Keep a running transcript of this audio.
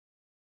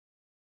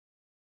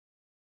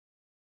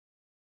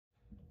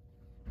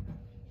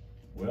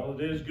Well,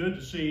 it is good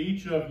to see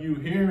each of you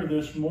here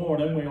this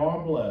morning. We are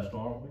blessed,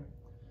 aren't we?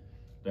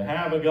 To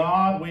have a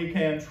God we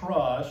can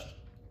trust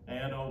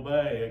and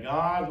obey. A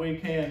God we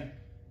can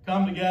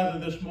come together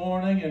this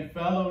morning in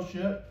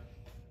fellowship,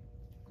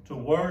 to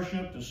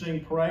worship, to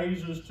sing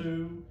praises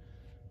to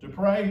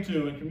pray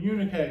to, and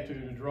communicate to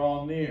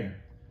draw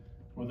near.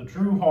 With a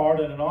true heart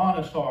and an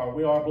honest heart,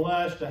 we are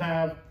blessed to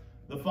have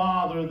the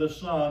Father, the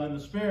Son, and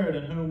the Spirit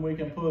in whom we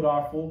can put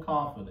our full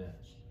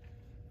confidence,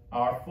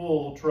 our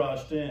full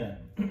trust in.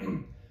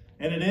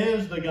 And it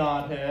is the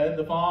Godhead,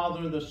 the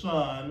Father, the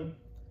Son,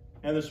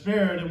 and the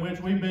Spirit, in which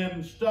we've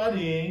been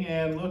studying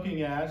and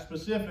looking at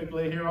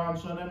specifically here on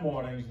Sunday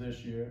mornings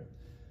this year,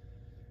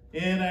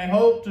 in a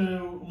hope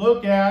to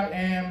look at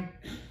and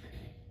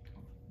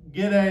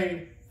get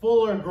a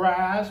fuller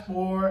grasp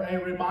or a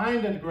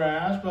reminded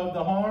grasp of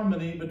the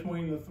harmony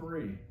between the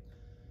three.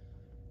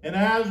 And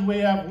as we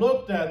have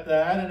looked at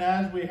that, and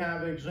as we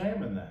have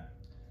examined that,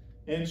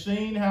 and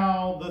seen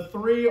how the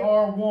three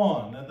are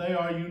one, that they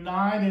are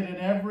united in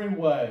every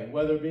way,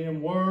 whether it be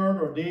in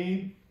word or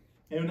deed,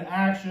 in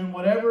action,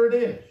 whatever it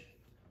is,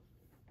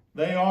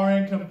 they are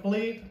in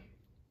complete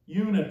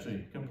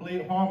unity,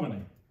 complete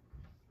harmony.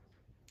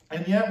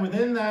 And yet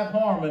within that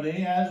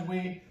harmony, as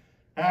we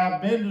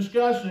have been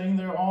discussing,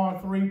 there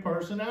are three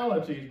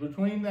personalities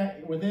within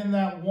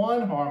that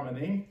one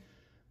harmony,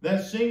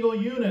 that single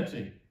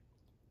unity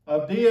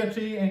of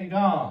deity and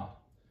God.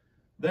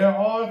 There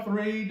are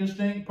three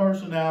distinct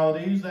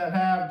personalities that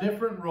have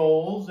different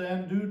roles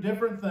and do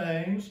different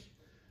things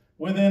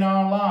within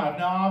our life.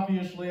 Now,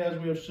 obviously, as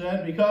we have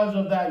said, because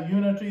of that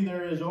unity,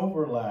 there is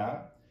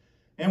overlap.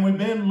 And we've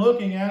been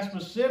looking at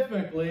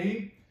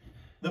specifically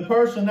the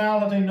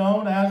personality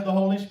known as the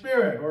Holy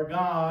Spirit, or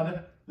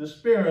God, the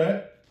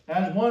Spirit,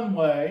 as one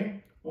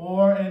way,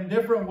 or in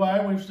different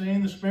way, we've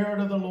seen the Spirit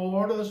of the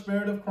Lord or the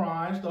Spirit of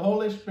Christ. The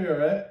Holy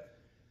Spirit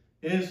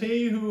is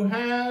he who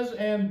has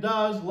and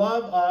does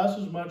love us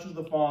as much as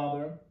the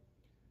Father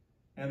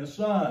and the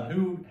Son,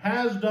 who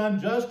has done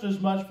just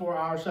as much for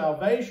our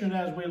salvation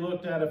as we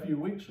looked at a few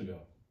weeks ago.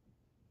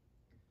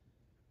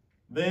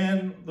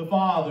 Then the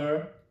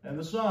Father and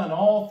the Son,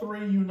 all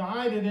three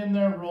united in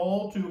their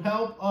role to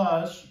help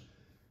us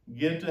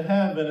get to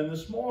heaven. And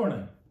this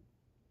morning,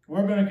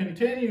 we're going to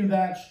continue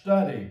that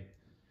study,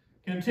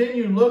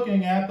 continue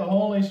looking at the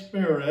Holy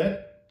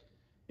Spirit,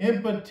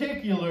 in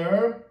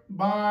particular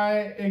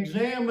by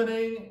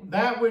examining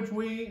that which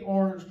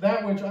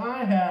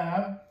I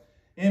have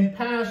in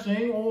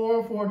passing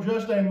or for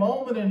just a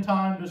moment in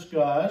time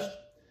discussed,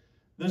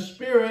 the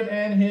Spirit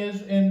and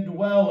his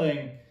indwelling.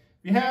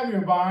 If you have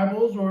your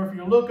Bibles, or if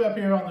you look up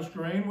here on the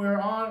screen,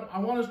 I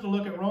want us to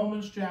look at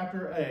Romans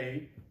chapter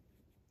 8,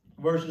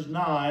 verses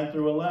 9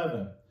 through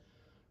 11.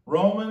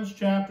 Romans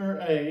chapter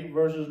 8,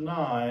 verses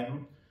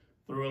 9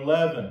 through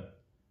 11.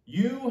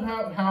 You,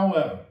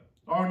 however,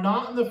 are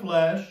not in the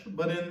flesh,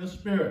 but in the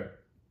Spirit.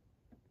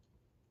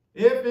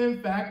 If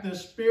in fact the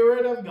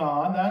Spirit of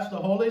God, that's the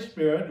Holy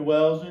Spirit,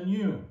 dwells in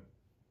you.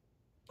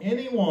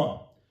 Anyone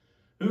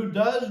who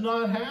does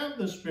not have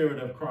the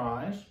Spirit of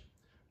Christ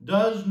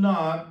does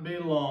not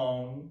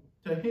belong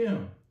to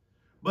him.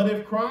 But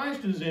if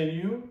Christ is in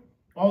you,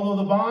 although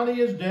the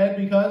body is dead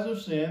because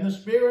of sin, the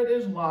Spirit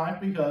is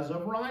life because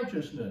of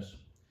righteousness.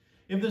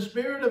 If the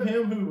Spirit of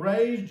him who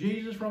raised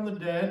Jesus from the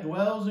dead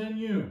dwells in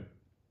you,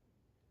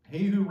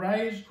 he who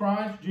raised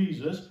Christ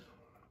Jesus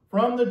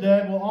from the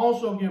dead will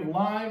also give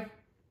life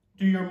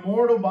to your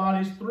mortal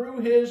bodies through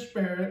his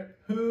Spirit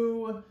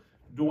who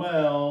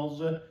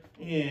dwells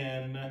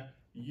in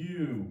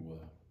you.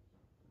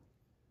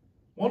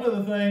 One of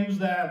the things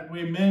that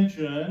we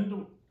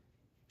mentioned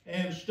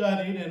and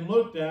studied and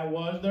looked at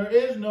was there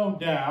is no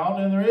doubt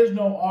and there is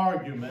no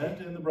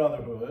argument in the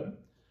brotherhood,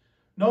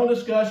 no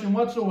discussion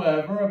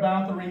whatsoever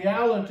about the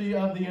reality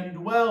of the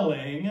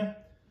indwelling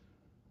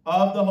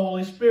of the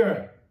Holy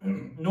Spirit,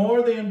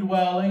 nor the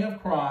indwelling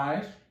of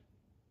Christ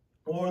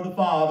or the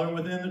Father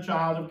within the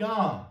child of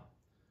God.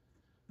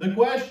 The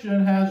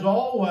question has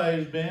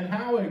always been,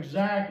 how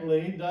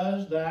exactly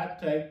does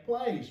that take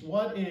place?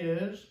 What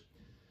is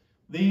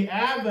the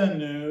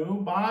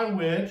avenue by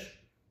which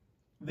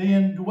the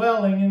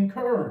indwelling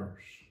occurs?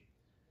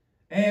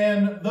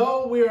 And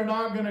though we are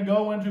not going to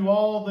go into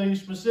all the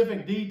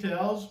specific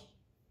details,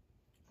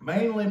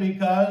 mainly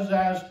because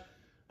as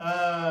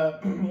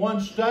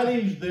one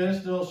studies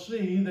this, they'll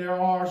see there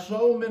are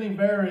so many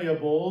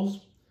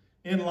variables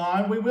in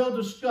line. We will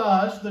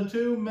discuss the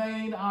two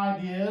main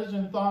ideas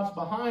and thoughts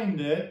behind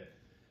it,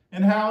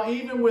 and how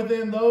even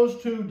within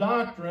those two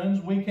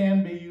doctrines we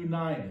can be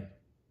united.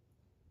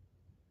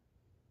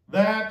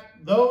 That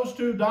those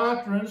two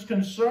doctrines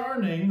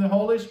concerning the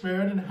Holy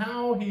Spirit and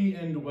how he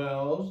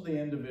indwells the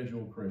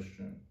individual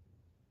Christian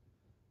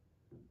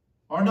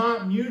are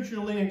not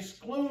mutually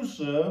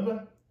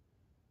exclusive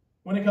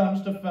when it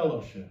comes to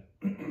fellowship.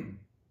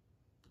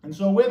 And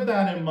so with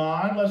that in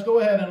mind, let's go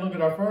ahead and look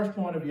at our first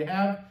point. If you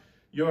have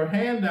your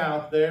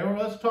handout there,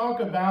 let's talk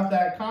about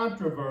that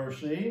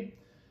controversy.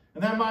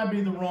 And that might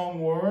be the wrong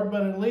word,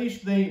 but at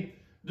least the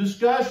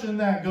discussion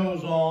that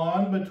goes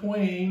on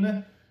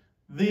between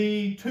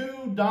the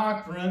two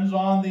doctrines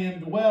on the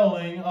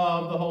indwelling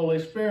of the Holy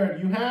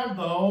Spirit. You have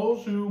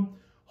those who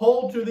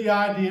hold to the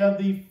idea of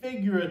the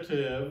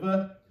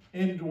figurative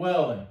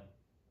indwelling.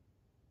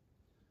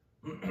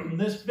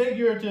 This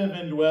figurative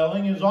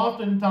indwelling is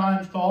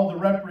oftentimes called the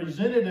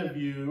representative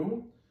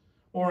view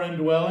or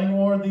indwelling,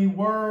 or the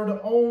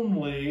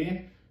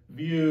word-only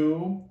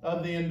view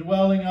of the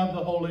indwelling of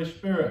the Holy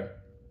Spirit.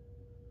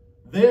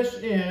 This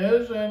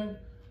is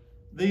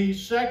the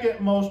second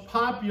most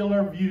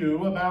popular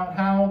view about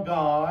how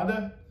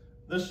God,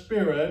 the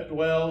Spirit,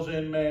 dwells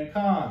in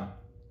mankind.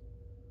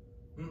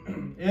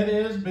 It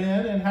has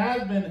been and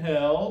has been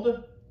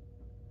held,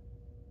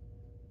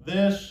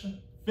 this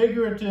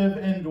figurative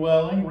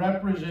indwelling,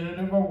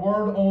 representative, or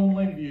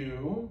word-only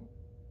view,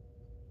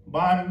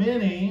 by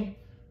many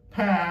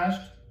past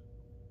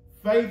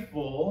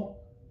faithful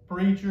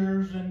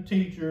preachers and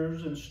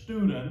teachers and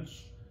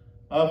students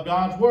of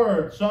God's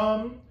Word.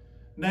 Some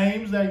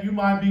names that you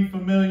might be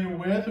familiar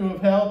with who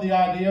have held the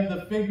idea of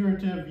the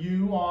figurative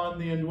view on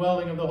the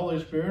indwelling of the Holy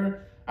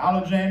Spirit: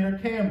 Alexander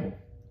Campbell,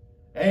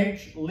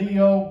 H.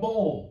 Leo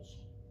Bowles,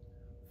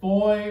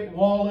 Foy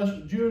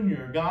Wallace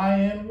Jr., Guy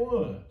N.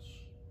 Woods,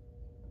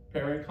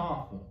 Perry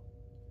Coughlin.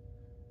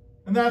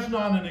 And that's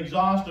not an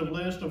exhaustive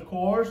list, of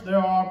course. There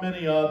are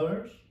many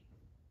others.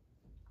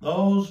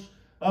 Those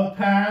of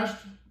past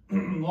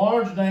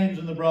large names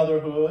in the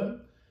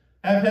brotherhood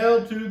have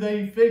held to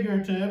the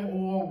figurative,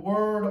 or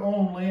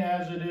word-only,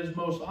 as it is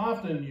most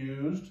often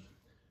used,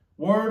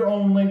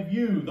 word-only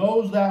view.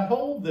 Those that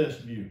hold this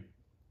view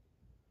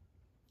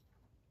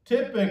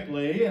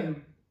typically,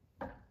 and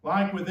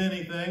like with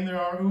anything,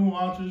 there are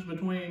nuances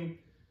between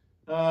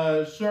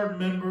certain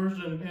members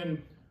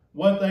and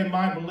what they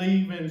might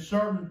believe in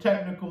certain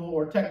technical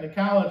or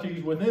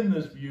technicalities within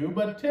this view,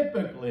 but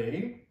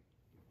typically,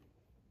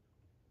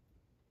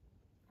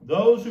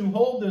 those who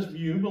hold this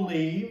view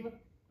believe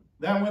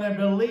that when a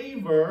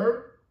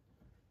believer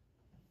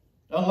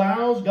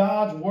allows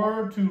God's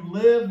Word to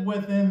live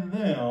within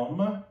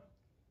them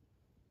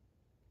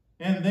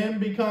and then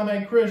become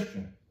a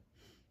Christian,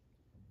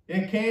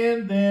 it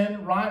can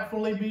then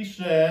rightfully be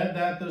said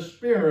that the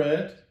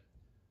Spirit,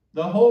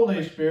 the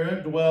Holy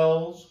Spirit,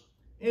 dwells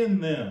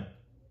in them.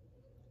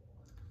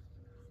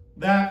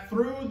 That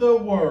through the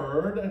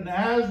Word, and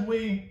as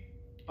we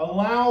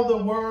allow the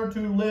Word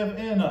to live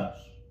in us,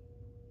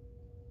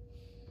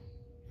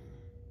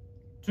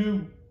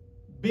 to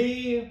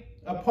be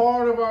a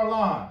part of our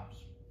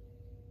lives,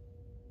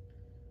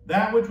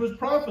 that which was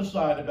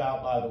prophesied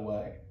about, by the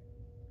way,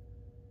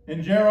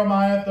 in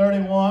Jeremiah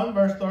 31,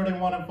 verse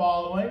 31 and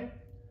following,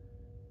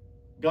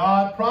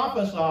 God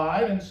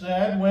prophesied and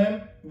said,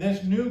 when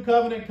this new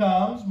covenant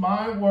comes,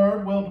 my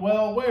word will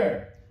dwell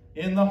where?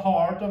 In the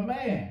heart of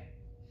man.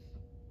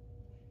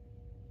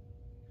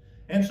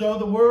 And so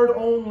the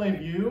word-only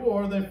view,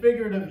 or the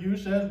figurative view,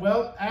 says,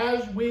 well,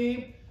 as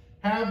we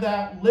have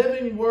that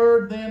living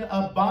word then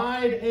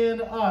abide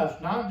in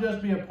us, not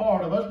just be a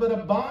part of us, but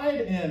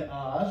abide in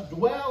us,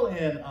 dwell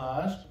in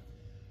us,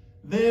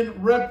 then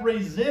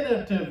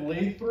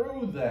representatively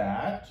through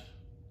that,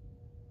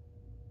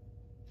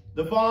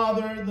 the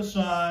Father, the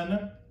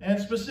Son,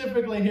 and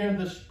specifically here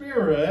the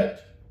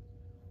Spirit,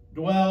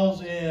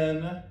 dwells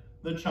in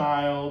the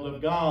child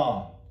of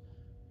God.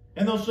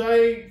 And they'll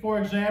say,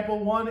 for example,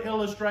 one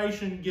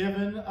illustration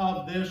given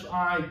of this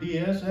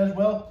idea says,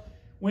 well,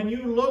 when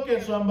you look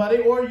at somebody,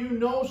 or you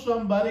know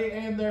somebody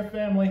and their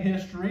family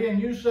history,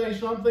 and you say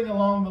something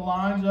along the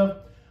lines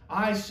of,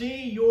 I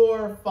see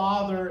your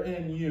father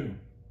in you.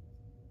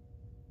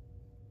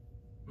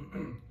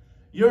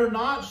 You're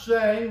not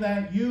saying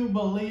that you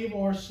believe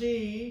or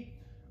see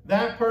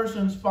that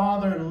person's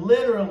father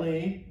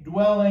literally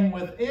dwelling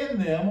within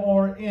them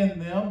or in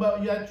them,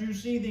 but yet you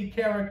see the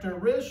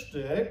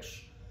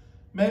characteristics,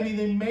 maybe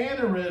the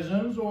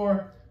mannerisms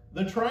or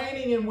the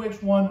training in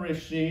which one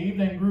received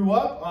and grew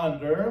up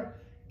under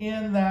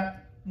in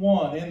that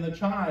one, in the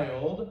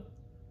child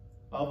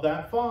of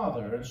that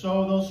father. And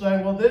so they'll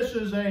say, well, this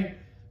is a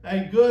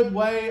good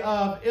way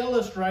of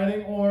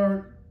illustrating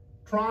or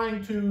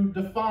trying to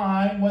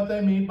define what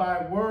they mean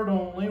by word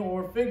only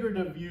or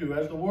figurative view.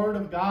 As the Word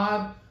of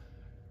God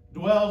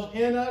dwells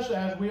in us,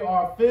 as we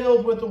are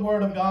filled with the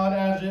Word of God,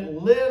 as it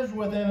lives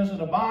within us and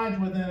abides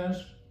within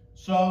us,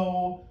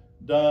 so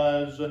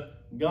does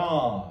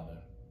God.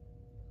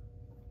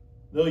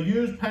 They'll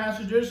use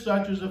passages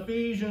such as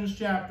Ephesians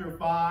chapter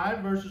 5,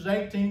 verses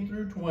 18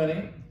 through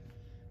 20,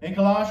 and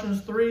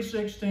Colossians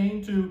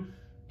 3:16 to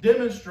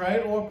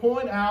demonstrate or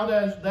point out,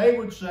 as they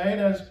would say it,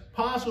 as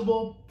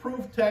possible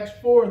proof text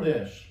for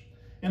this.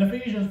 In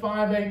Ephesians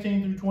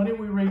 5:18 through 20,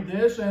 we read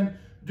this, and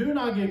do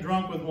not get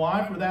drunk with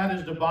wine, for that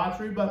is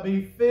debauchery, but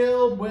be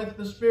filled with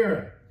the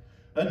Spirit,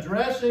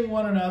 addressing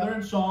one another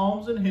in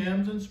psalms and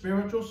hymns and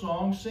spiritual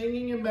songs,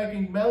 singing and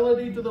making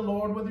melody to the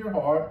Lord with your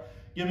heart,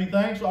 giving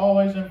thanks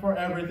always and for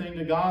everything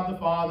to God the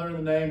Father in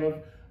the name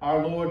of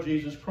our Lord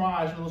Jesus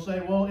Christ. And they'll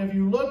say, well, if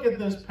you look at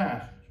this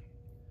passage,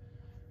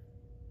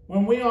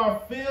 when we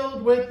are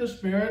filled with the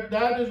Spirit,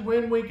 that is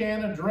when we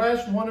can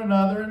address one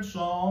another in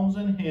psalms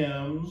and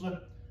hymns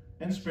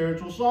and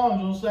spiritual songs.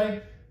 It'll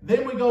say,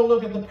 then we go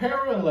look at the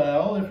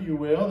parallel, if you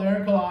will, there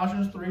in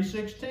Colossians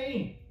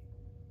 3:16.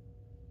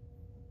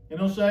 And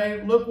it'll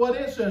say, look what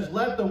it says,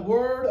 let the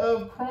word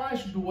of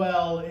Christ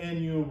dwell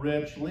in you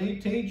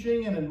richly,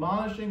 teaching and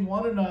admonishing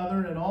one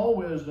another in all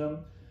wisdom,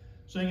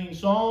 singing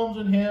psalms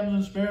and hymns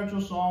and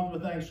spiritual songs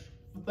with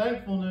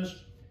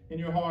thankfulness in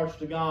your hearts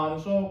to God.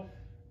 And so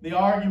the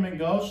argument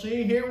goes,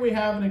 see, here we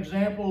have an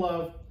example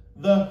of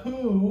the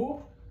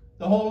who,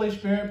 the Holy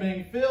Spirit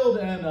being filled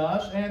in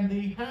us, and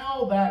the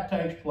how that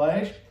takes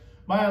place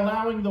by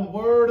allowing the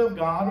Word of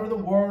God or the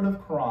Word of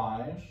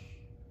Christ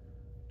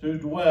to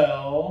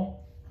dwell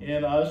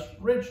in us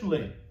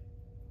richly.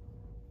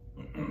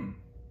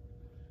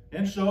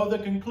 And so the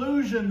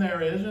conclusion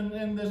there is,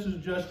 and this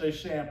is just a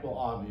sample,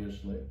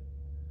 obviously,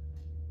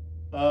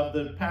 of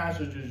the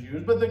passages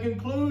used, but the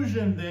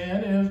conclusion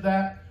then is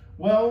that,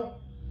 well,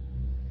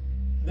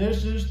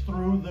 this is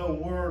through the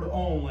Word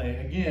only.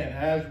 Again,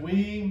 as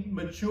we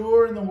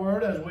mature in the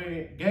Word, as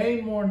we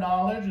gain more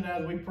knowledge, and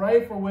as we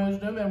pray for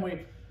wisdom, and we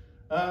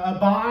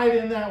abide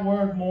in that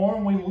Word more,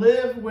 and we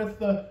live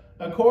with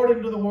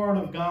according to the Word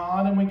of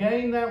God, and we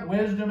gain that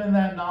wisdom and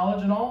that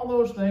knowledge, and all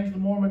those things, the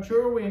more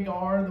mature we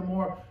are, the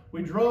more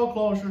we draw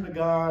closer to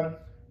God,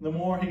 the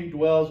more He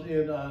dwells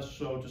in us,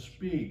 so to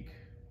speak.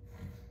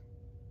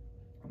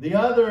 The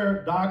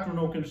other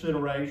doctrinal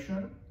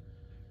consideration,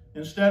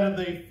 instead of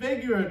the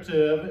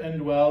figurative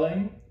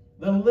indwelling,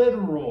 the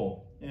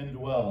literal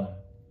indwelling.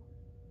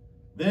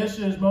 This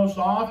is most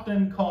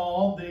often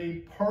called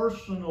the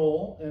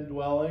personal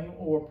indwelling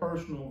or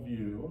personal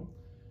view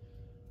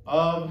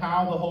of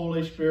how the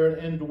Holy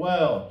Spirit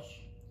indwells.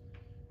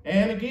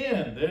 And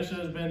again, this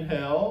has been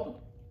held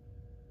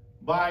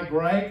by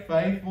great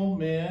faithful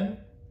men,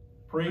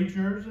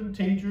 preachers and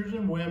teachers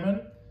and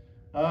women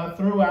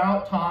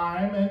throughout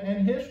time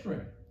and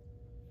history.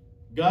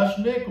 Gus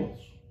Nichols,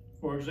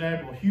 for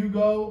example,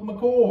 Hugo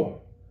McCord,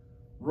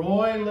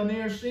 Roy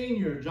Lanier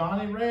Sr.,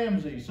 Johnny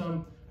Ramsey,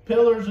 some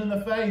pillars in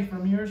the faith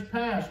from years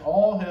past,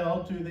 all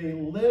held to the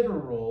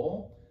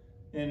literal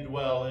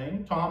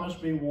indwelling. Thomas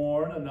B.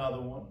 Warren,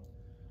 another one.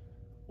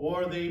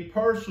 Or the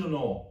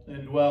personal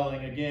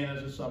indwelling, again,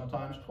 as it's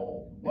sometimes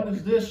called. What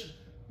does this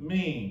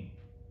mean?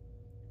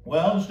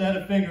 Well, instead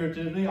of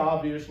figuratively,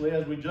 obviously,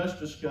 as we just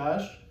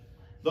discussed,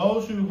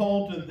 those who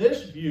hold to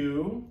this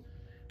view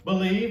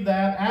believe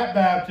that at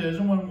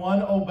baptism, when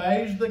one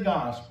obeys the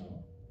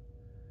gospel,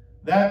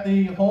 that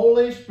the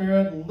Holy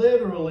Spirit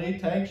literally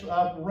takes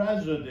up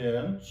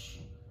residence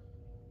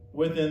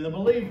within the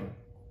believer.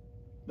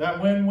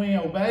 That when we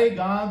obey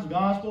God's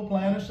gospel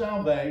plan of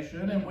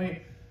salvation and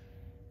we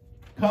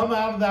come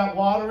out of that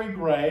watery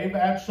grave,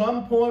 at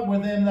some point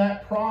within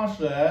that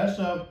process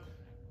of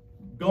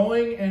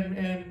going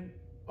in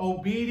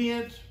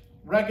obedient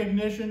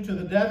recognition to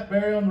the death,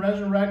 burial, and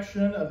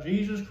resurrection of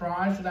Jesus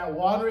Christ in that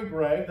watery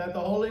grave, that the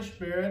Holy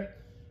Spirit,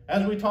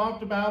 as we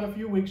talked about a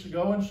few weeks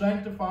ago, in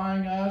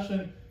sanctifying us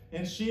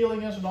and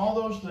sealing us and all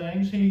those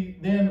things, He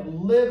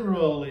then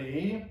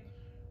literally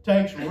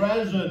takes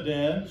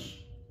residence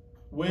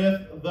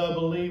with the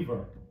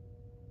believer.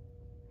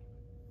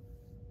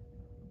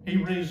 He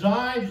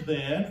resides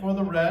then for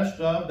the rest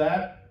of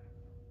that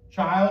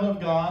child of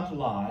God's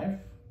life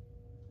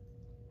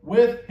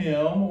with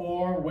him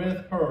or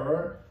with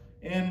her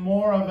in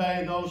more of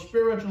a, though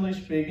spiritually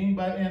speaking,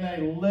 but in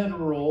a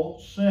literal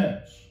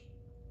sense.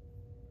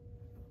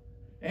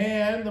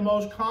 And the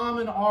most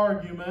common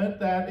argument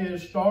that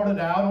is started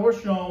out or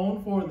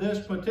shown for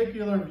this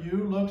particular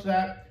view looks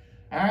at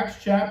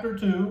Acts chapter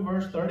 2,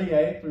 verse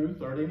 38 through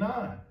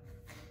 39.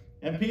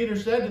 And Peter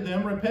said to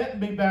them, repent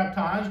and be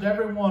baptized,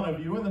 every one of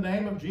you, in the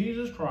name of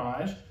Jesus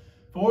Christ,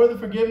 for the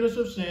forgiveness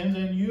of sins,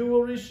 and you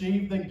will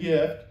receive the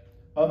gift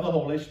of the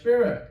Holy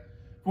Spirit.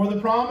 For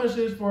the promise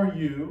is for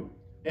you,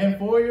 and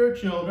for your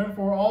children,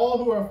 for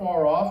all who are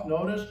far off,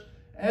 notice,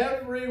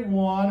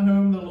 everyone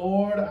whom the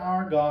Lord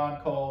our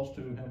God calls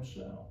to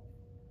Himself.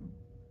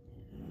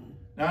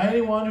 Now,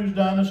 anyone who's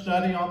done a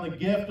study on the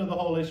gift of the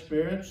Holy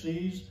Spirit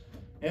sees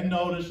and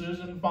notices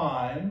and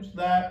finds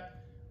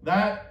that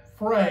that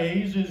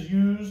phrase is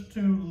used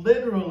to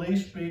literally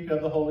speak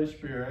of the Holy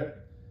Spirit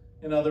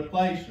in other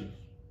places.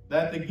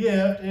 That the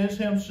gift is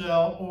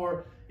Himself,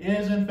 or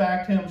is in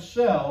fact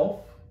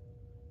Himself,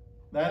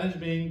 that is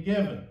being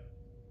given.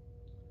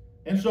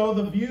 And so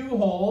the view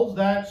holds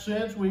that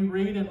since we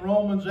read in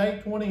Romans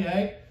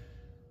 8:28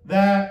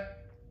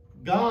 that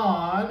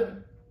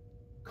God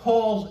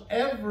calls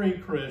every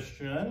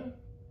Christian,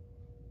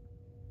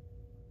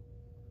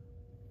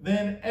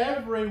 then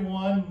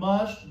everyone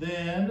must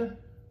then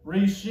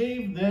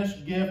receive this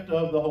gift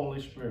of the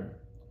Holy Spirit,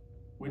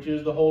 which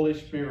is the Holy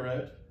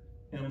Spirit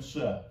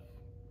Himself.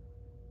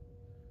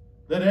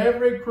 That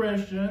every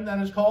Christian that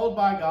is called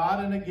by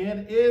God, and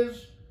again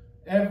is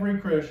every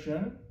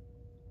Christian,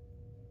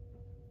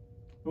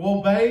 who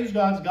obeys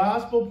God's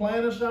gospel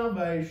plan of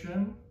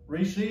salvation,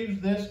 receives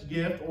this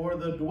gift or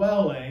the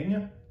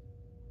dwelling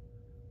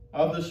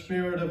of the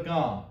Spirit of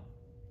God.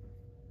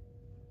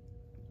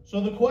 So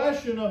the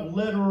question of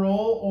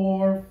literal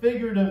or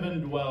figurative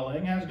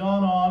indwelling has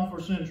gone on for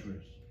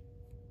centuries.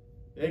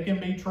 It can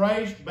be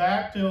traced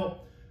back to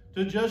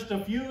just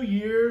a few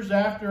years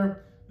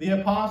after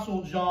the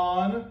Apostle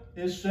John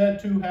is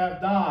said to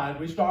have died.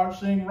 We start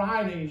seeing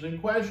writings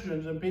and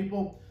questions and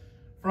people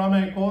from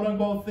a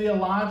quote-unquote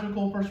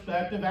theological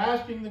perspective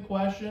asking the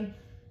question,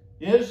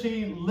 is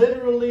he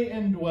literally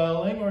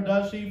indwelling or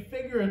does he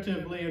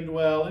figuratively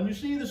indwell? And you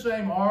see the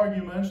same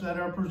arguments that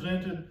are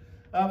presented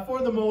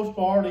for the most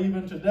part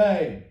even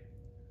today.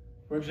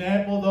 For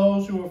example,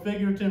 those who are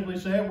figuratively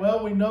say,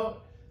 well, we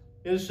know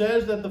it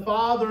says that the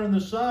Father and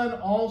the Son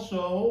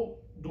also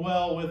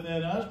dwell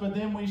within us, but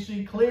then we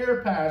see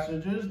clear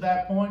passages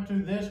that point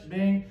to this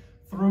being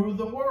through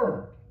the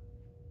Word.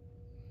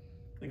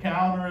 The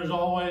counter has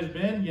always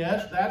been,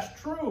 yes, that's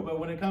true, but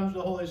when it comes to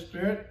the Holy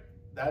Spirit,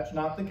 that's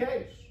not the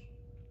case.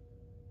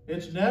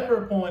 It's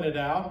never pointed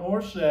out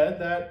nor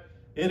said that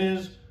it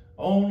is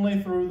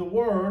only through the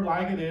Word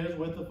like it is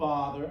with the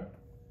Father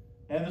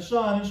and the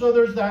Son. And so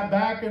there's that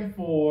back and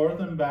forth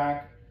and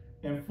back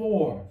and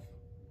forth.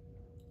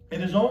 It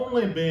has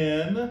only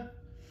been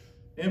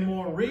in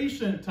more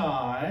recent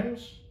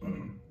times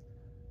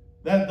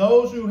that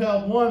those who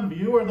held one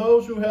view or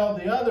those who held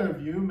the other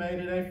view made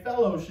it a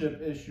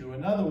fellowship issue.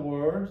 In other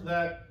words,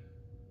 that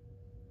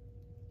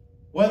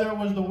whether it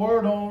was the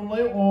Word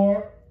only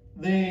or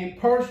the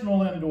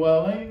personal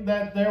indwelling,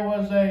 that there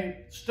was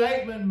a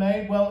statement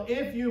made, well,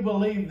 if you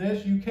believe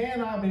this, you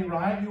cannot be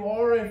right. You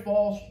are a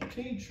false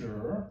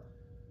teacher.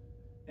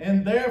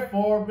 And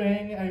therefore,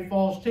 being a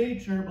false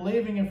teacher,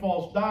 believing in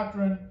false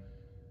doctrine,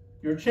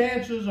 your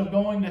chances of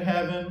going to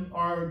heaven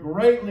are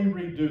greatly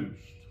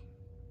reduced,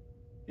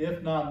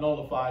 if not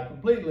nullified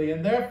completely.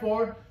 And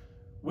therefore,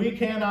 we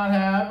cannot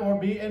have or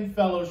be in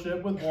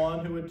fellowship with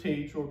one who would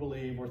teach or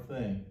believe or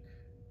think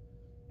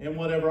in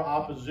whatever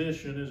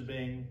opposition is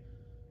being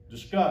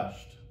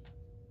discussed.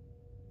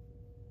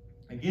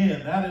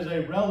 Again, that is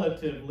a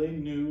relatively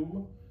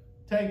new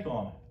take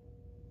on it.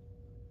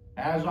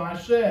 As I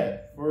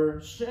said, for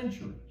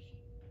centuries,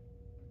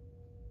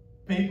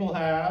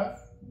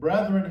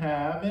 brethren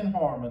have, in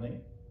harmony,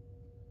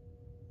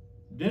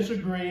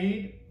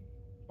 disagreed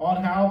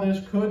on how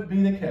this could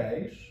be the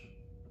case,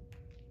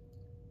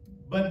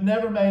 but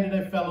never made it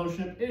a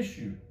fellowship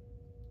issue.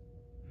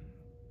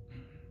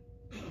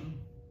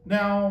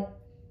 Now,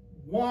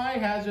 why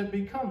has it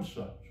become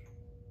such?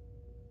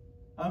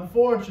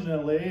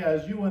 Unfortunately,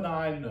 as you and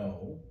I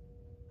know,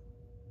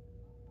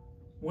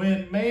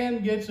 when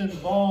man gets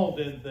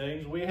involved in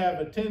things, we have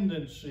a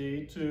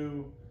tendency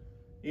to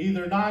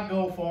either not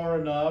go far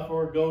enough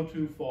or go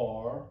too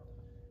far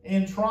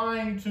in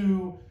trying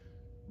to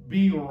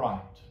be right.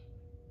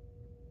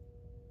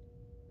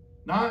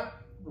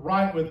 Not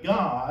right with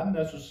God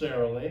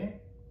necessarily,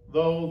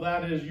 though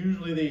that is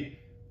usually the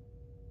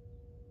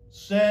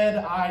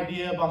said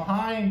idea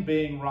behind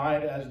being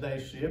right as they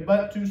see it,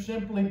 but to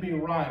simply be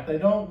right. They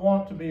don't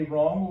want to be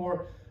wrong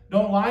or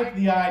don't like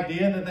the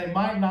idea that they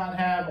might not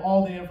have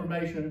all the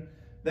information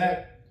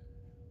that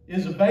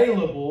is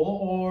available,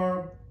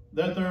 or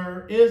that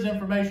there is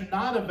information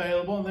not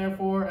available and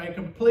therefore a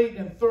complete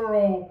and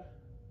thorough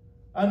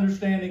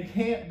understanding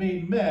can't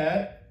be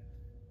met.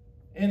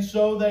 And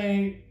so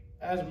they,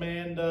 as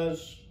man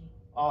does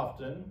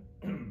often,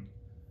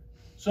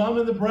 some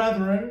in the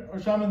brotherhood,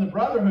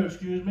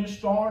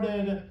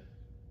 started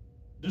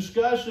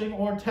discussing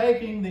or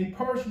taking the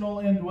personal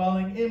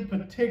indwelling in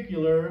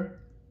particular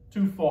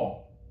too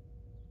far.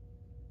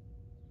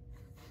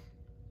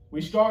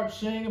 We start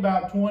seeing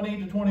about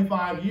 20 to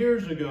 25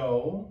 years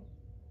ago,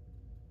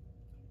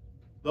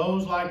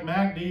 those like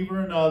Mac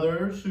Deaver and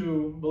others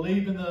who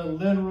believed in the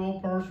literal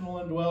personal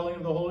indwelling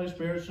of the Holy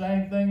Spirit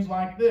saying things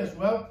like this.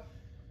 Well,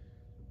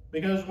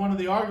 because one of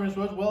the arguments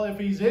was, well, if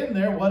he's in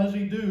there, what does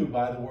he do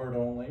by the word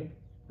only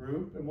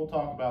group? And we'll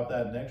talk about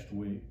that next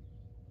week.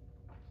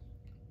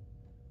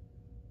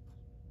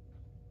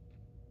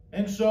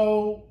 And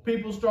so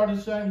people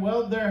started saying,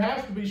 well, there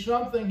has to be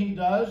something he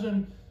does.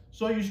 And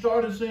so you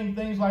started seeing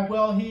things like,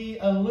 well, he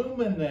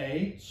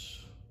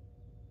illuminates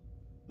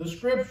the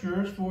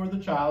Scriptures for the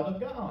child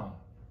of God.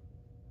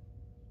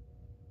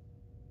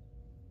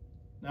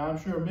 Now, I'm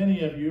sure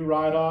many of you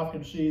right off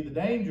can see the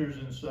dangers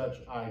in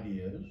such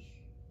ideas.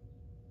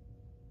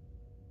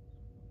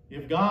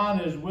 If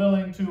God is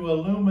willing to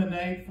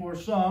illuminate for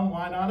some,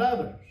 why not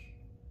others?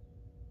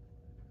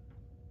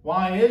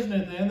 Why isn't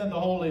it then that the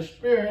Holy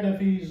Spirit, if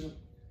he's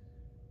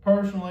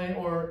personally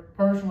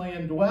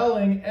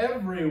indwelling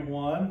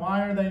everyone,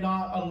 why are they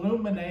not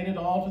illuminated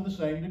all to the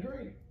same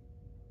degree?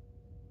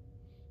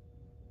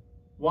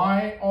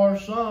 Why are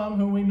some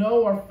who we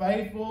know are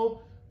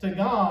faithful to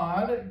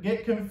God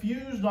get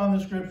confused on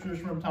the Scriptures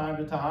from time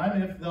to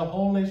time if the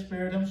Holy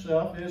Spirit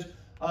himself is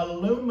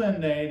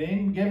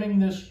illuminating, giving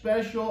this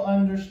special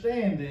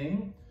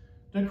understanding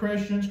to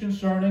Christians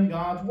concerning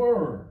God's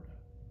Word?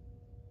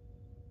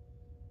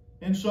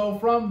 And so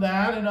from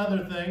that and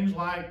other things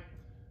like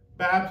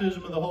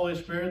baptism of the Holy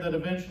Spirit that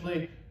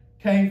eventually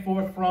came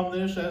forth from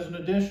this as an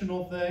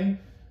additional thing,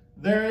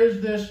 there is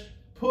this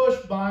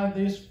pushed by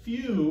this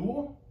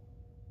few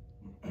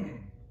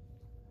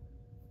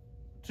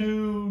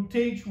to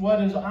teach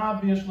what is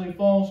obviously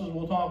false, as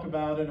we'll talk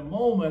about in a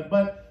moment.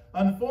 But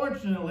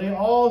unfortunately,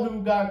 all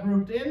who got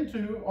grouped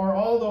into, or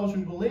all those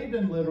who believed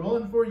in literal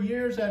and for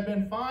years had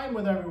been fine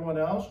with everyone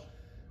else,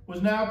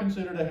 was now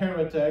considered a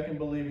heretic and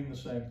believing the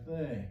same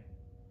thing.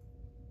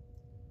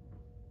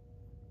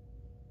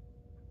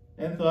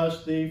 And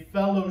thus the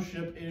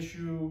fellowship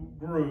issue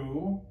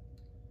grew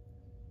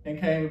and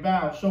came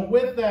about. So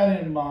with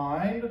that in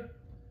mind,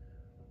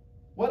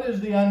 what is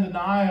the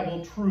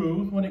undeniable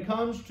truth when it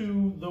comes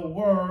to the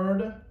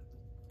Word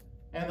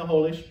and the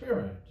Holy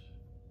Spirit?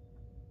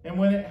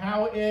 And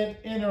how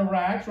it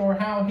interacts, or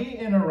how He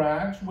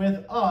interacts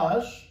with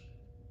us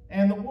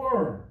and the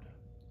Word?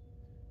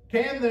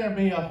 Can there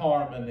be a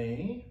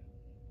harmony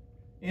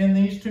in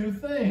these two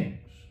things?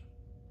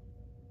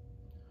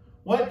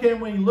 What can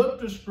we look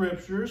to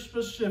Scripture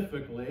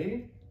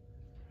specifically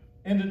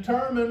and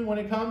determine when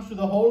it comes to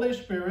the Holy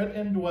Spirit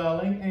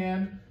indwelling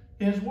and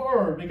His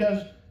Word?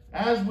 Because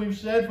as we've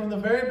said from the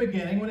very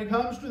beginning, when it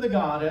comes to the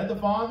Godhead, the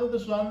Father, the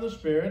Son, and the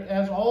Spirit,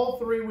 as all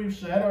three we've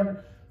said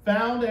are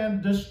found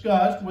and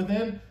discussed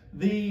within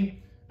the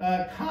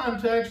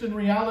context and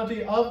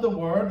reality of the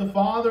Word. The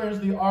Father is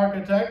the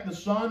architect, the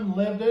Son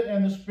lived it,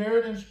 and the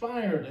Spirit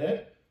inspired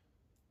it.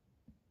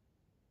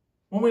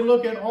 When we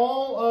look at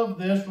all of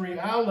this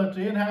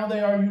reality and how they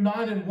are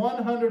united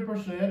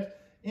 100%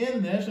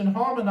 in this and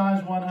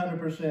harmonized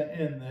 100%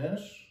 in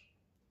this,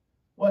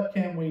 what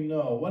can we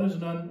know?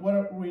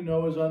 What we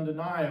know is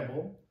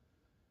undeniable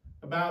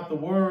about the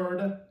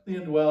Word, the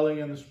indwelling,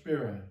 and the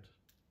Spirit.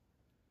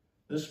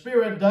 The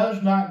Spirit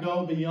does not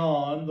go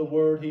beyond the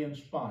Word He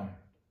inspired.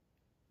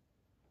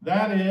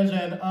 That is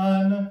an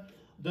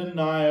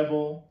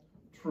undeniable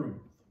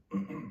truth.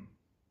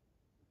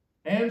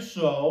 And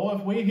so,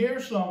 if we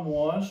hear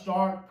someone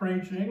start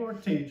preaching or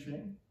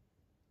teaching,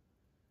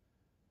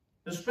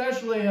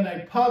 especially in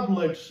a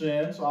public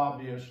sense,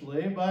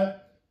 obviously,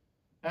 but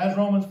as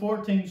Romans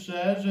 14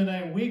 says, in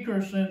a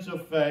weaker sense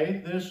of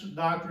faith, this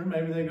doctrine,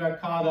 maybe they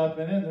got caught up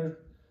in it, and they're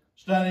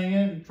studying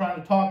it and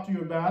trying to talk to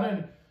you about it,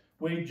 and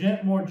we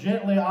more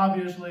gently,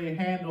 obviously,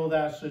 handle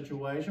that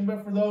situation.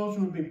 But for those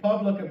who would be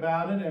public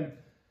about it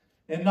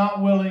and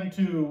not willing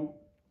to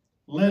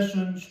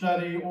listen,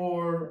 study,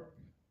 or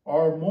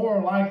are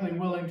more likely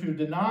willing to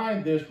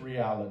deny this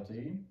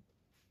reality,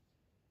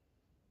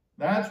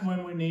 that's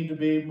when we need to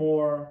be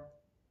more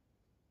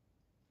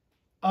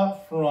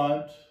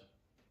upfront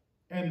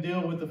and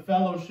deal with the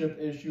fellowship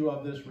issue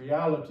of this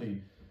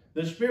reality.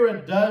 The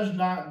Spirit does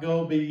not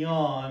go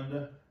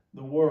beyond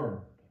the Word.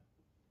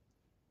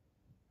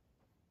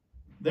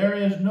 There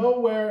is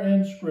nowhere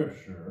in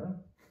Scripture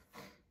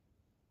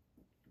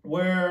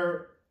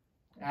where,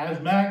 as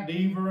Mac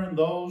Deaver and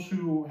those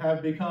who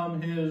have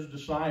become his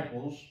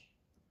disciples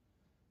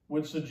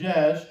would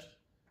suggest,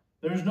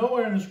 there's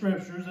nowhere in the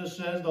Scriptures that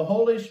says the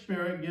Holy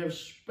Spirit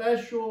gives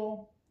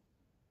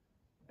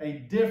a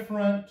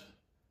different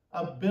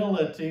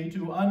ability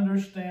to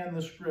understand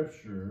the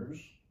Scriptures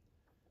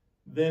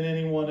than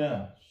anyone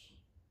else.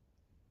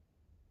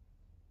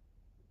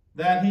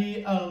 That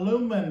He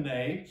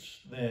illuminates,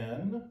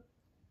 then,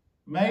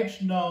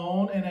 makes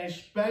known in a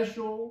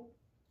special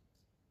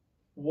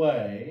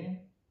way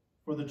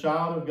for the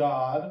child of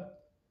God,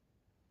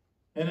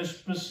 and is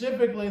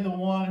specifically the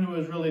one who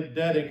is really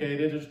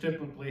dedicated, is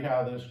typically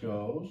how this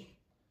goes,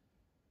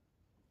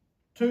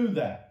 to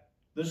that.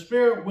 The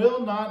Spirit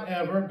will not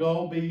ever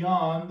go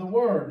beyond the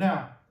Word.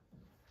 Now,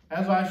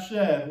 as I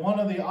said, one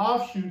of the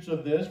offshoots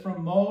of this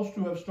from most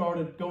who have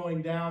started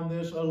going down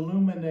this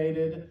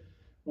illuminated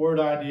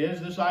Word idea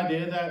is this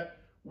idea that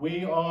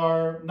we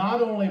are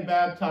not only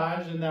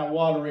baptized in that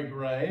watery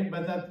grave,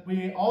 but that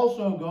we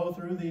also go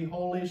through the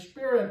Holy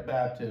Spirit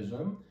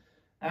baptism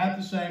at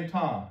the same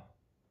time.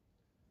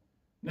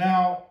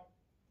 Now,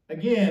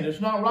 again,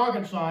 it's not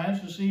rocket science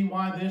to see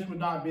why this would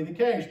not be the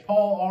case.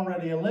 Paul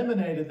already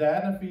eliminated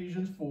that in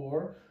Ephesians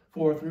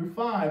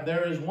 4:4-5.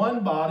 There is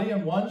one body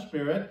and one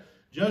Spirit,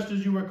 just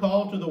as you were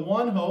called to the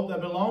one hope that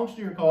belongs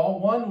to your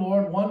call, one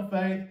Lord, one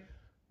faith,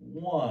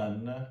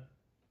 one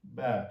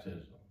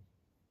baptism.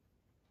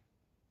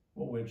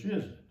 Well, which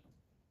is it?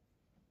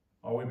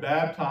 Are we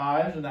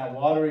baptized in that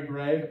watery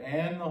grave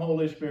and the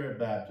Holy Spirit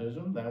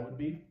baptism? That would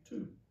be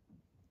two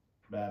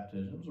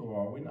baptisms, or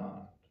are we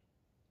not?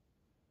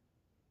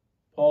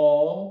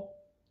 Paul,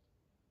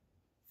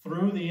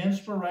 through the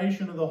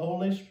inspiration of the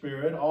Holy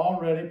Spirit,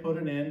 already put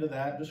an end to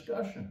that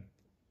discussion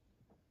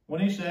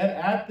when he said,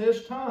 at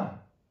this time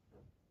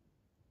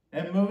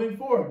and moving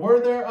forward.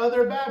 Were there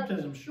other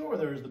baptisms? Sure,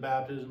 there was the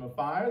baptism of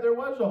fire. There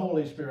was a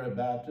Holy Spirit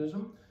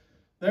baptism.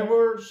 There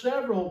were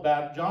several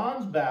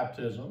John's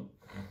baptism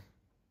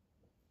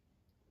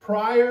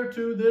prior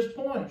to this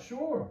point,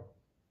 sure.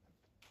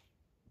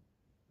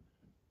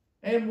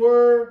 And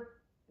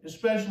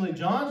especially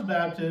John's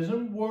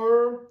baptism,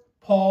 were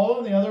Paul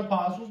and the other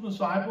apostles and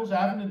disciples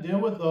having to deal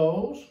with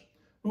those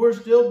who are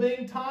still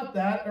being taught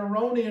that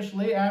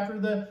erroneously after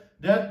the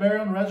death,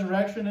 burial, and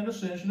resurrection and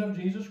ascension of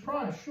Jesus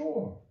Christ?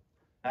 Sure.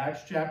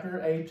 Acts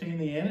chapter 18,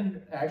 the end,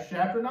 and Acts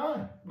chapter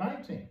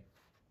 19.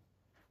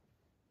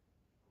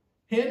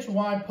 Hence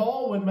why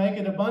Paul would make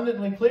it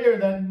abundantly clear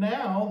that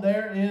now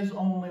there is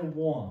only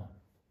one,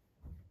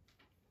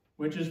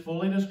 which is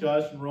fully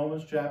discussed in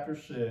Romans chapter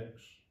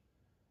 6,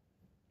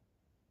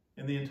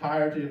 in the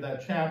entirety of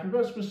that chapter,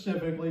 but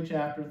specifically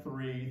chapter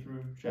 3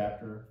 through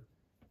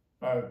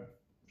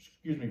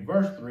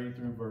verse 3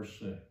 through verse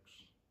 6.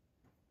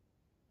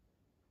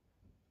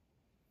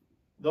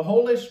 The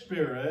Holy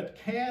Spirit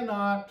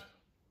cannot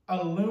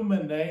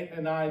illuminate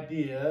an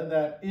idea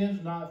that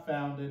is not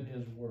found in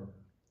His Word.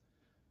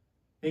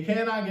 He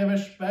cannot give a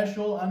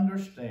special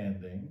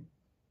understanding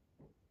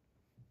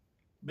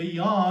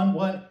beyond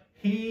what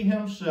He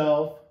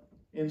Himself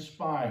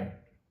inspired.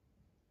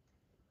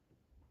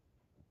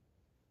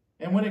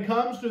 And when it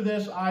comes to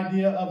this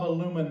idea of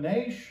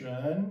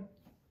illumination,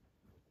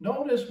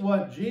 notice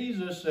what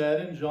Jesus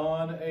said in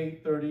John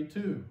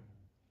 8:32.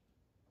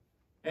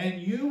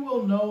 And you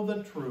will know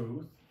the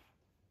truth,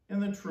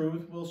 and the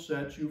truth will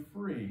set you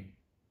free.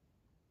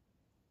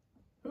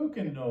 Who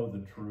can know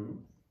the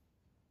truth?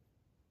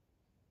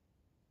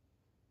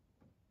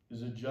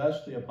 Is it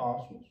just the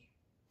apostles?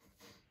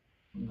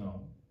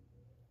 No.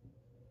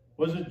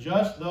 Was it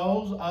just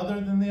those other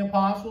than the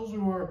apostles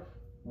who were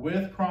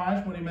with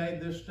Christ when He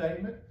made this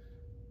statement?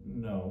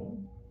 No.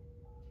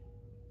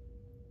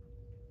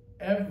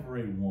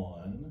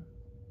 Everyone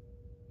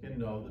can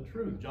know the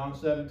truth. John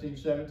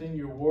 17:17,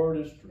 your word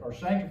is, or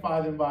sanctify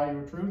them by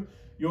your truth.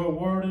 Your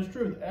word is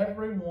truth.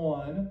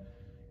 Everyone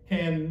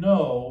can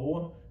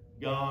know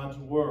God's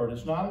word.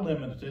 It's not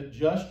limited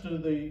just to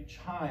the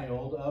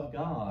child of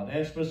God,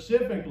 and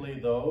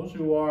specifically those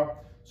who are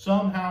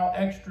somehow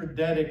extra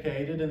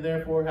dedicated and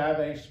therefore have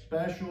a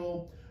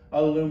special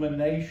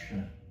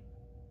illumination.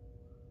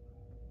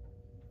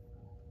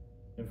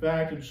 In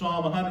fact, in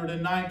Psalm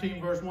 119,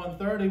 verse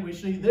 130, we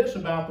see this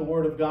about the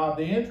Word of God.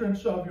 The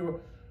entrance of your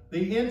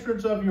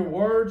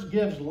words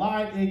gives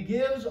light. It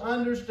gives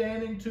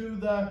understanding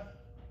to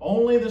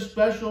only the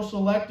special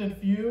selected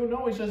few.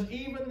 No, he says,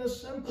 even the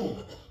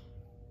simple.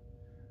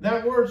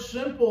 That word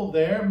simple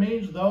there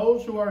means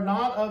those who are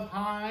not of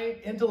high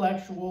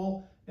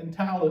intellectual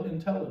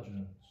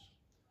intelligence.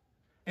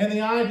 And the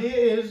idea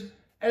is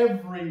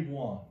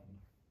everyone.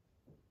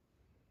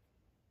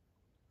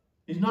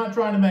 He's not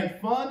trying to make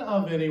fun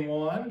of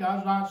anyone.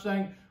 God's not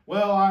saying,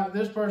 well,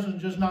 this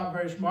person's just not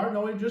very smart.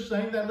 No, He's just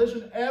saying that,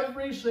 listen,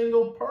 every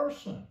single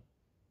person.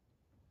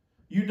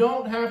 You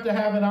don't have to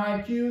have an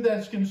IQ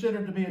that's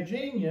considered to be a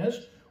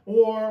genius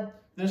or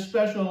this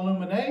special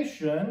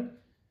illumination.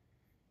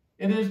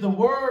 It is the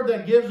Word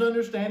that gives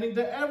understanding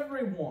to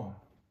everyone.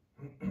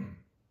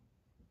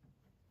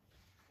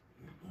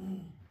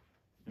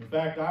 In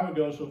fact, I would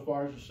go so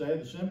far as to say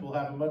the simple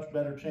have a much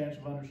better chance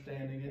of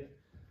understanding it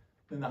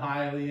than the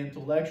highly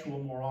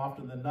intellectual more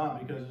often than not,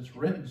 because it's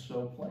written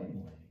so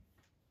plainly.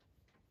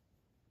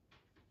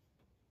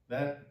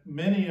 That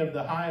many of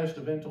the highest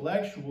of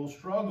intellectuals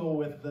struggle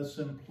with the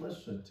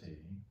simplicity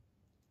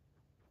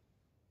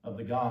of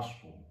the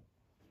gospel.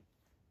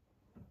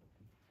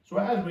 So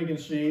as we can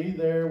see,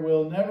 there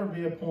will never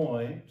be a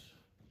point,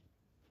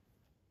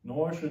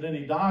 nor should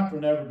any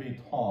doctrine ever be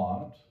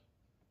taught,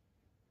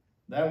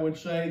 that would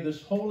say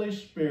this Holy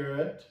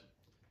Spirit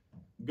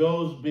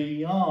goes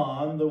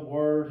beyond the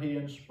Word He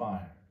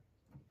inspired.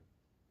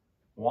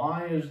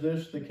 Why is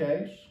this the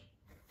case?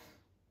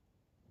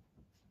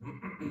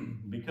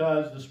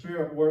 Because the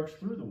Spirit works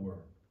through the Word.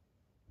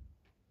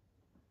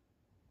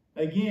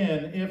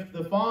 Again, if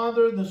the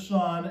Father, the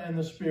Son, and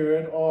the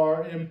Spirit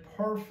are in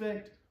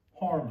perfect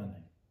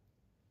harmony,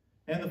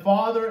 and the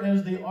Father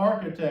is the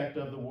architect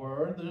of the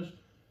Word, the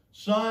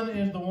Son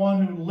is the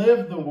one who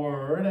lived the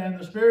Word, and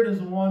the Spirit is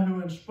the one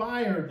who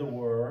inspired the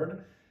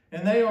Word,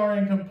 and they are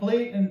in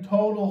complete and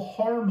total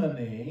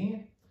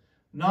harmony,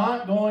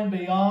 not going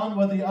beyond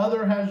what the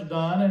other has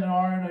done, and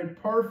are in a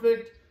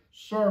perfect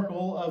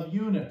circle of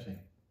unity,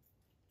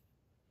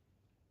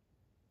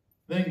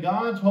 then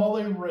God's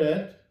Holy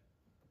Writ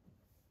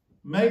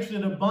makes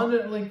it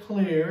abundantly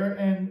clear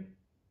and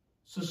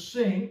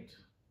succinct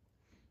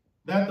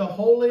that the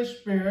Holy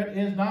Spirit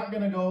is not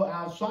going to go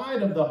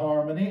outside of the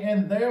harmony,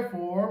 and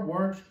therefore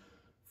works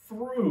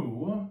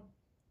through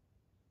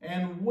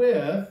and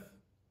with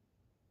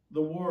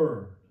the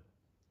Word.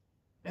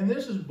 And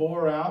this is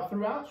bore out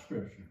throughout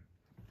Scripture.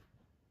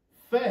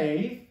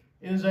 Faith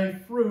is a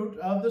fruit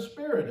of the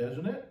Spirit,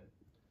 isn't it?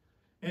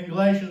 In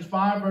Galatians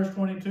 5, verse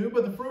 22,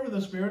 but the fruit of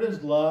the Spirit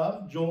is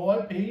love,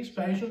 joy, peace,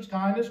 patience,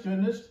 kindness,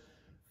 goodness,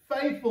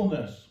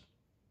 faithfulness.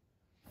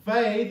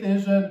 Faith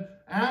is an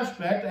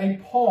aspect,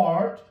 a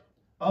part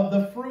of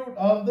the fruit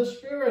of the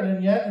Spirit.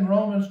 And yet in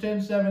Romans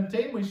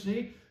 10:17 we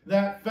see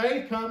that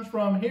faith comes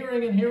from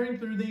hearing, and hearing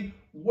through the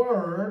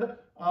Word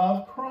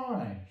of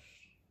Christ.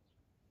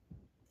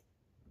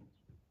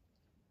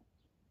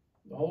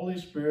 The Holy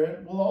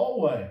Spirit will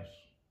always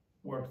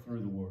work through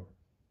the Word.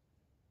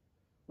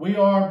 We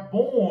are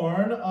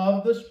born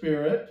of the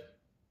Spirit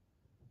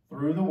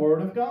through the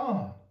Word of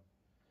God.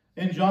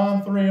 In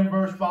John 3 and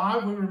verse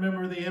 5, we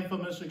remember the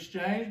infamous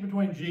exchange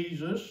between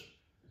Jesus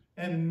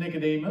and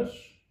Nicodemus.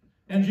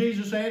 And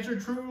Jesus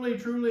answered, "Truly,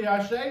 truly,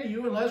 I say to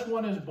you, unless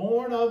one is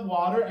born of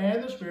water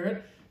and the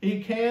Spirit,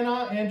 he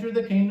cannot enter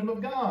the kingdom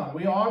of God."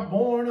 We are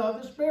born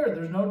of the Spirit.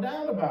 There's no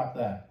doubt about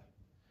that.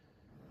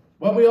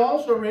 But we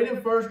also read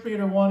in 1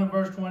 Peter 1 and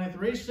verse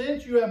 23,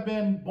 "Since you have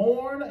been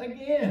born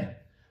again,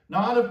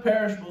 not of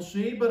perishable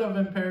seed, but of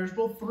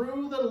imperishable,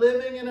 through the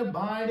living and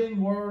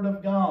abiding Word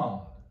of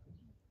God."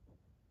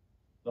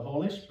 The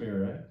Holy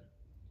Spirit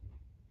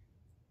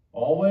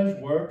always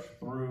works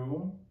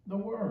through the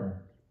Word.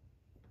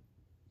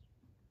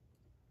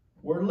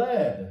 We're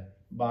led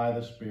by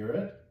the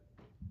Spirit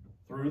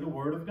through the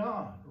Word of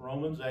God.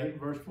 Romans 8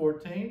 verse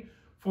 14,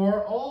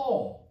 "For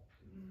all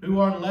who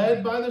are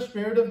led by the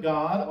Spirit of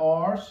God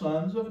are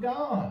sons of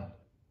God."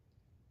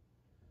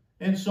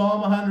 In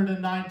Psalm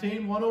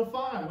 119,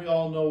 105, we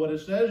all know what it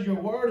says,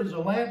 "Your word is a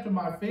lamp to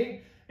my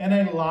feet and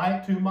a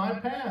light to my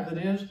path." It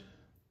is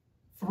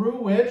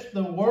through which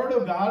the Word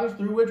of God is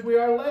through which we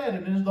are led.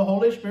 And it is the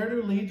Holy Spirit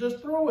who leads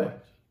us through it.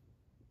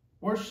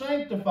 We're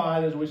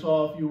sanctified, as we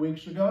saw a few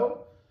weeks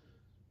ago,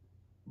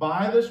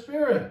 by the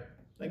Spirit.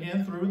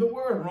 Again, through the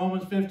Word.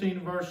 Romans 15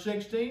 verse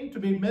 16, "To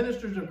be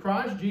ministers of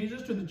Christ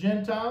Jesus to the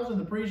Gentiles in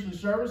the priestly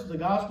service of the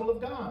gospel of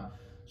God,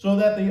 so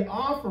that the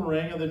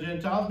offering of the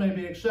Gentiles may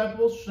be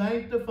acceptable,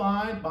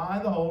 sanctified by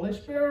the Holy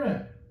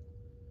Spirit."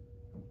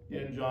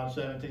 In John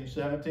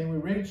 17:17, we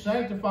read,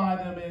 "Sanctify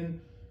them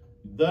in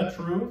the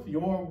truth.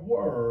 Your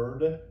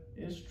word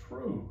is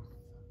truth."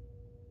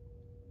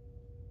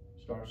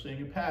 Start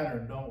seeing a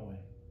pattern, don't we?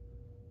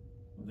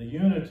 The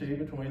unity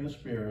between the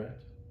Spirit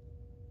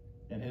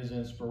and His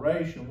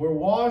inspiration. We're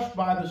washed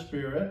by the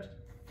Spirit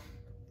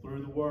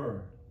through the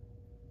Word.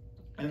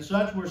 "And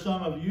such were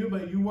some of you,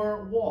 but you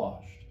were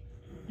washed.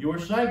 You were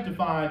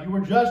sanctified. You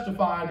were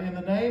justified in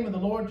the name of the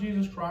Lord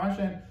Jesus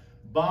Christ and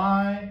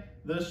by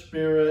the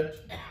Spirit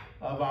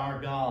of our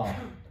God."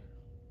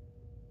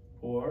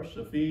 Of course,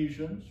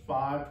 Ephesians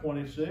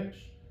 5:26,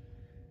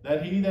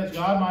 "That he, that's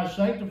God, might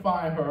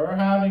sanctify her,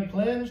 having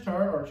cleansed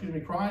her,"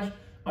 Christ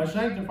might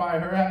sanctify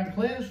her, having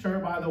cleansed her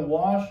by the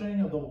washing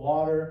of the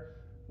water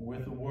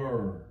with the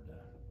Word.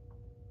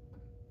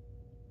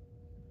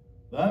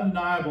 The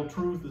undeniable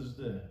truth is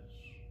this: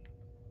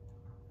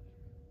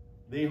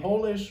 the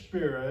Holy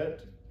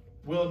Spirit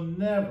will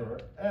never,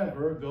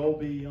 ever go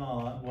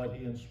beyond what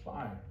He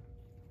inspired,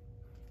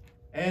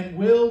 and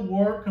will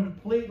work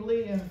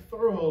completely and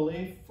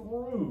thoroughly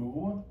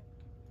through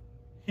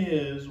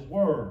His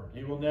Word.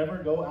 He will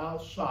never go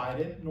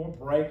outside it, nor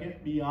break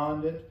it,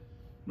 beyond it,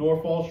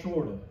 nor fall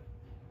short of it.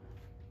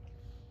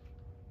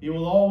 He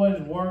will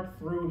always work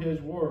through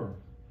His Word.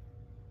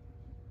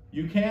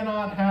 You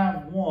cannot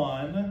have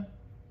one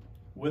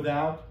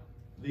without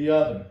the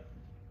other.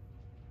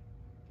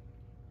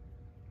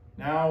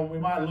 Now, we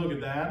might look at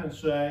that and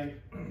say,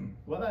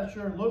 well, that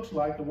sure looks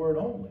like the word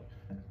only.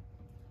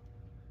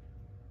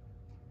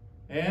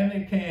 And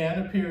it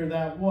can appear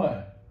that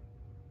way.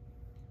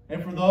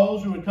 And for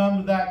those who would come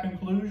to that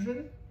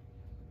conclusion,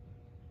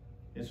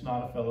 it's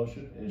not a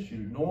fellowship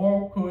issue.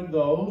 Nor could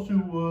those who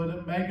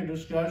would make a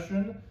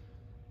discussion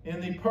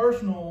in the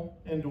personal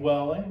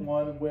indwelling,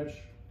 one of which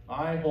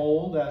I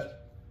hold as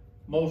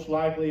most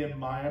likely, in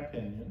my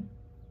opinion,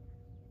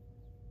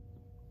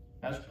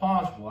 as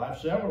possible. I have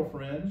several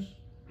friends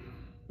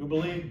who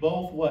believe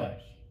both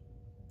ways.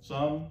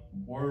 Some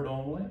word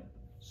only,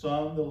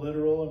 some the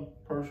literal and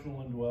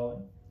personal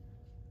indwelling.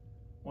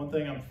 One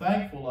thing I'm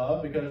thankful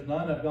of, because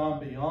none have gone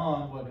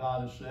beyond what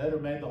God has said or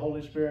made the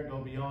Holy Spirit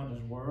go beyond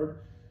His Word,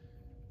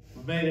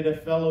 we've made it a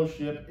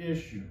fellowship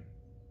issue.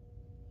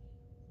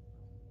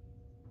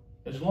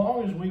 As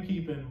long as we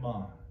keep in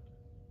mind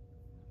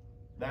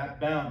that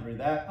boundary,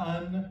 that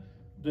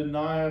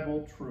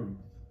undeniable truth,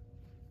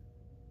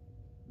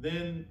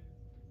 then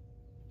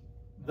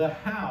the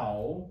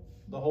how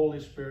the Holy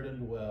Spirit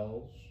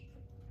indwells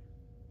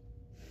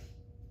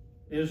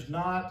is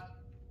not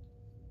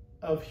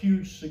of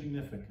huge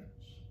significance.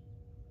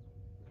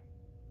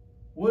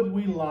 Would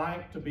we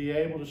like to be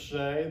able to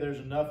say there's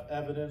enough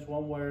evidence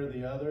one way or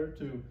the other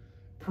to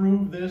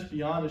prove this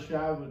beyond a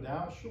shadow of a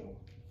doubt? Sure.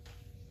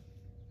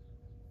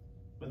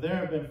 But there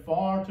have been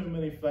far too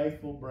many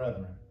faithful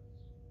brethren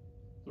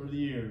through the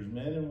years,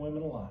 men and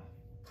women alike,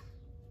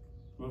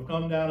 who have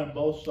come down on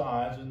both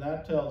sides, and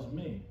that tells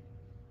me,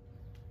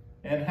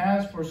 and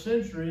has for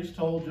centuries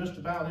told just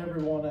about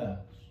everyone else,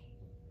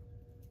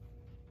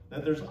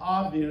 that there's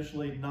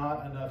obviously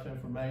not enough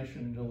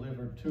information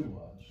delivered to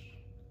us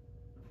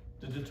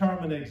to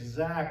determine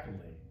exactly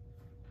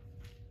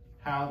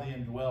how the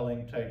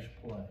indwelling takes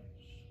place.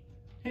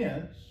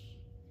 Hence,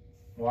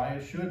 why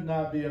it should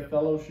not be a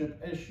fellowship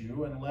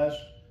issue unless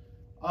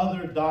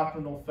other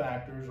doctrinal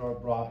factors are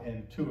brought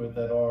into it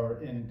that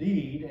are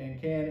indeed and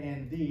can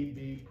indeed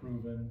be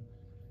proven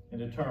and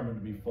determined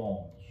to be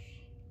false.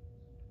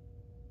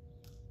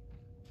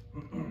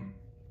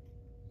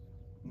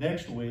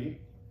 Next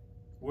week,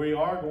 we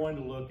are going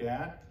to look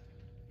at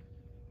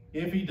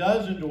if he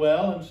does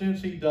indwell, and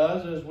since he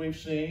does, as we've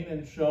seen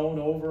and shown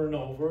over and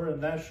over,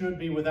 and that should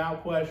be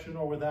without question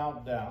or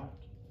without doubt,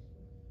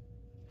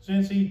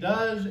 since he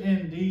does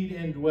indeed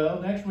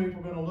indwell, next week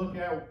we're going to look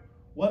at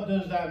what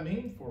does that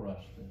mean for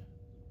us then?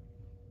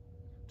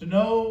 To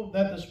know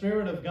that the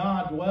Spirit of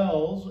God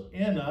dwells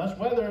in us,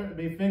 whether it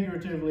be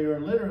figuratively or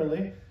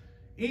literally,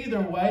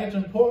 either way, it's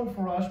important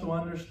for us to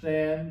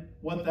understand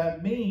what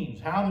that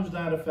means. How does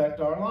that affect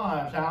our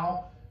lives?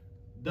 How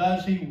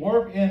does he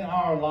work in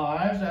our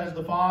lives as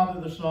the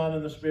Father, the Son,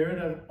 and the Spirit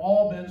have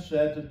all been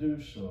said to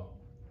do so?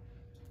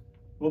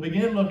 We'll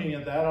begin looking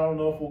at that. I don't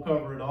know if we'll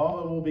cover it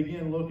all, but we'll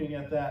begin looking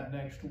at that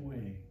next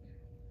week.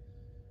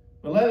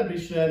 But let it be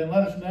said, and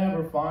let us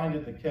never find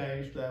it the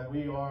case that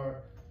we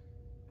are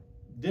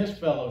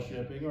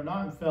disfellowshipping or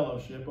not in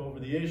fellowship over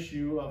the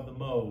issue of the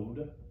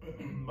mode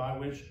by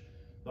which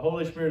the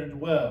Holy Spirit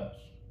indwells.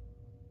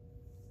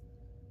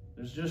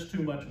 There's just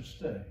too much at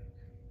stake.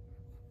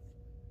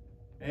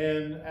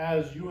 And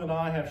as you and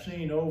I have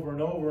seen over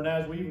and over, and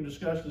as we even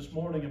discussed this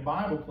morning in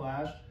Bible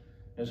class,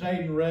 as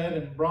Hayden read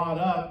and brought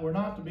up, we're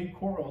not to be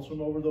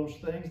quarrelsome over those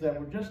things that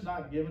we're just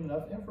not given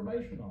enough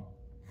information on.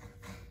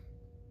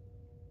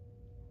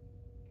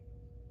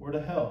 We're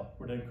to help.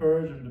 We're to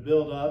encourage and to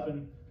build up,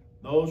 and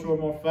those who are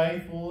more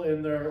faithful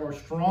in their, or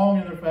strong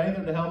in their faith,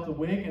 are to help the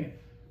weak, and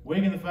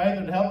weak in the faith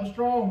are to help the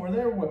strong where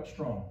they're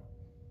strong.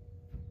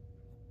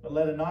 But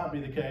let it not be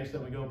the case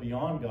that we go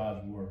beyond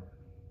God's word,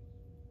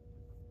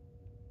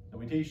 that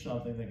we teach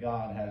something that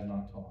God has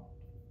not taught.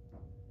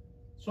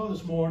 So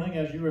this morning,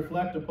 as you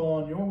reflect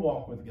upon your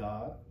walk with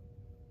God,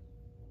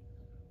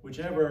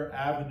 whichever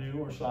avenue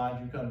or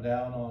side you come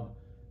down on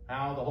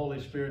how the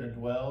Holy Spirit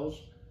indwells,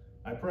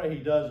 I pray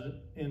he does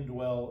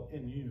indwell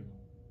in you.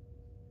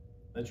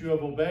 That you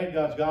have obeyed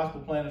God's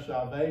gospel plan of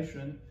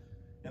salvation,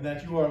 and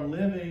that you are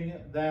living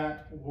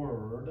that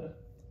word,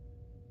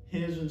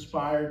 his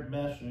inspired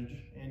message,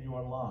 in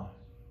your life.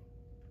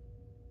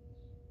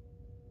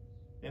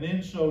 And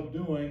in so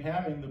doing,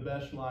 having the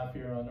best life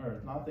here on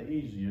earth. Not the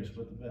easiest,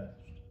 but the best.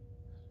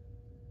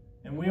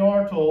 And we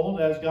are told,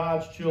 as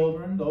God's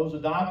children, those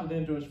adopted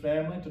into his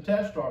family, to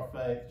test our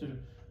faith, to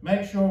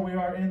make sure we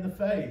are in the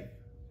faith,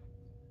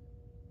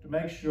 to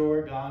make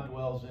sure God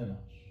dwells in us.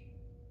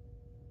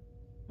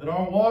 That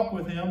our walk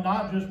with him,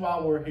 not just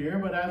while we're here,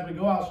 but as we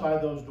go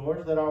outside those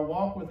doors, that our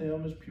walk with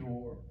him is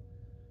pure,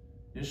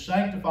 is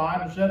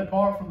sanctified and set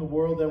apart from the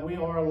world, that we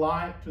are a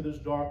light to this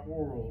dark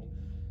world.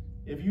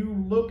 If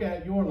you look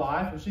at your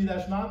life and see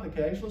that's not the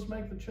case, let's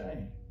make the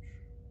change.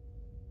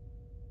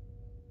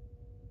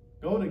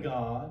 Go to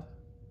God,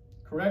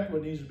 correct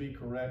what needs to be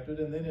corrected,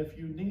 and then if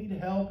you need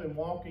help in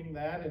walking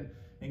that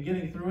and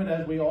getting through it,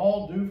 as we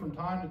all do from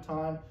time to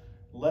time,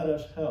 let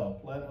us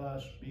help. Let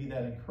us be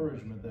that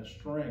encouragement, that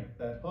strength,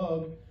 that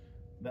hug,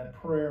 that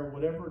prayer,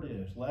 whatever it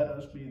is. Let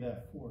us be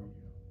that for you.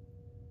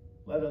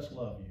 Let us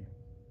love you,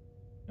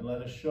 and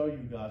let us show you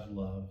God's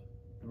love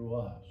through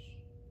us.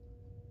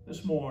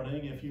 This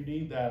morning, if you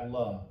need that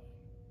love,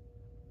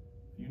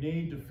 you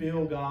need to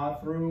feel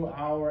God through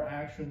our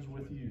actions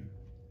with you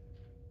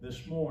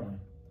this morning,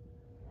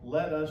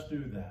 let us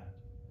do that.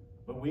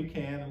 But we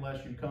can't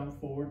unless you come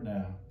forward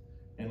now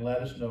and let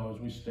us know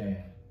as we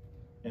stand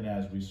and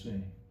as we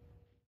sing.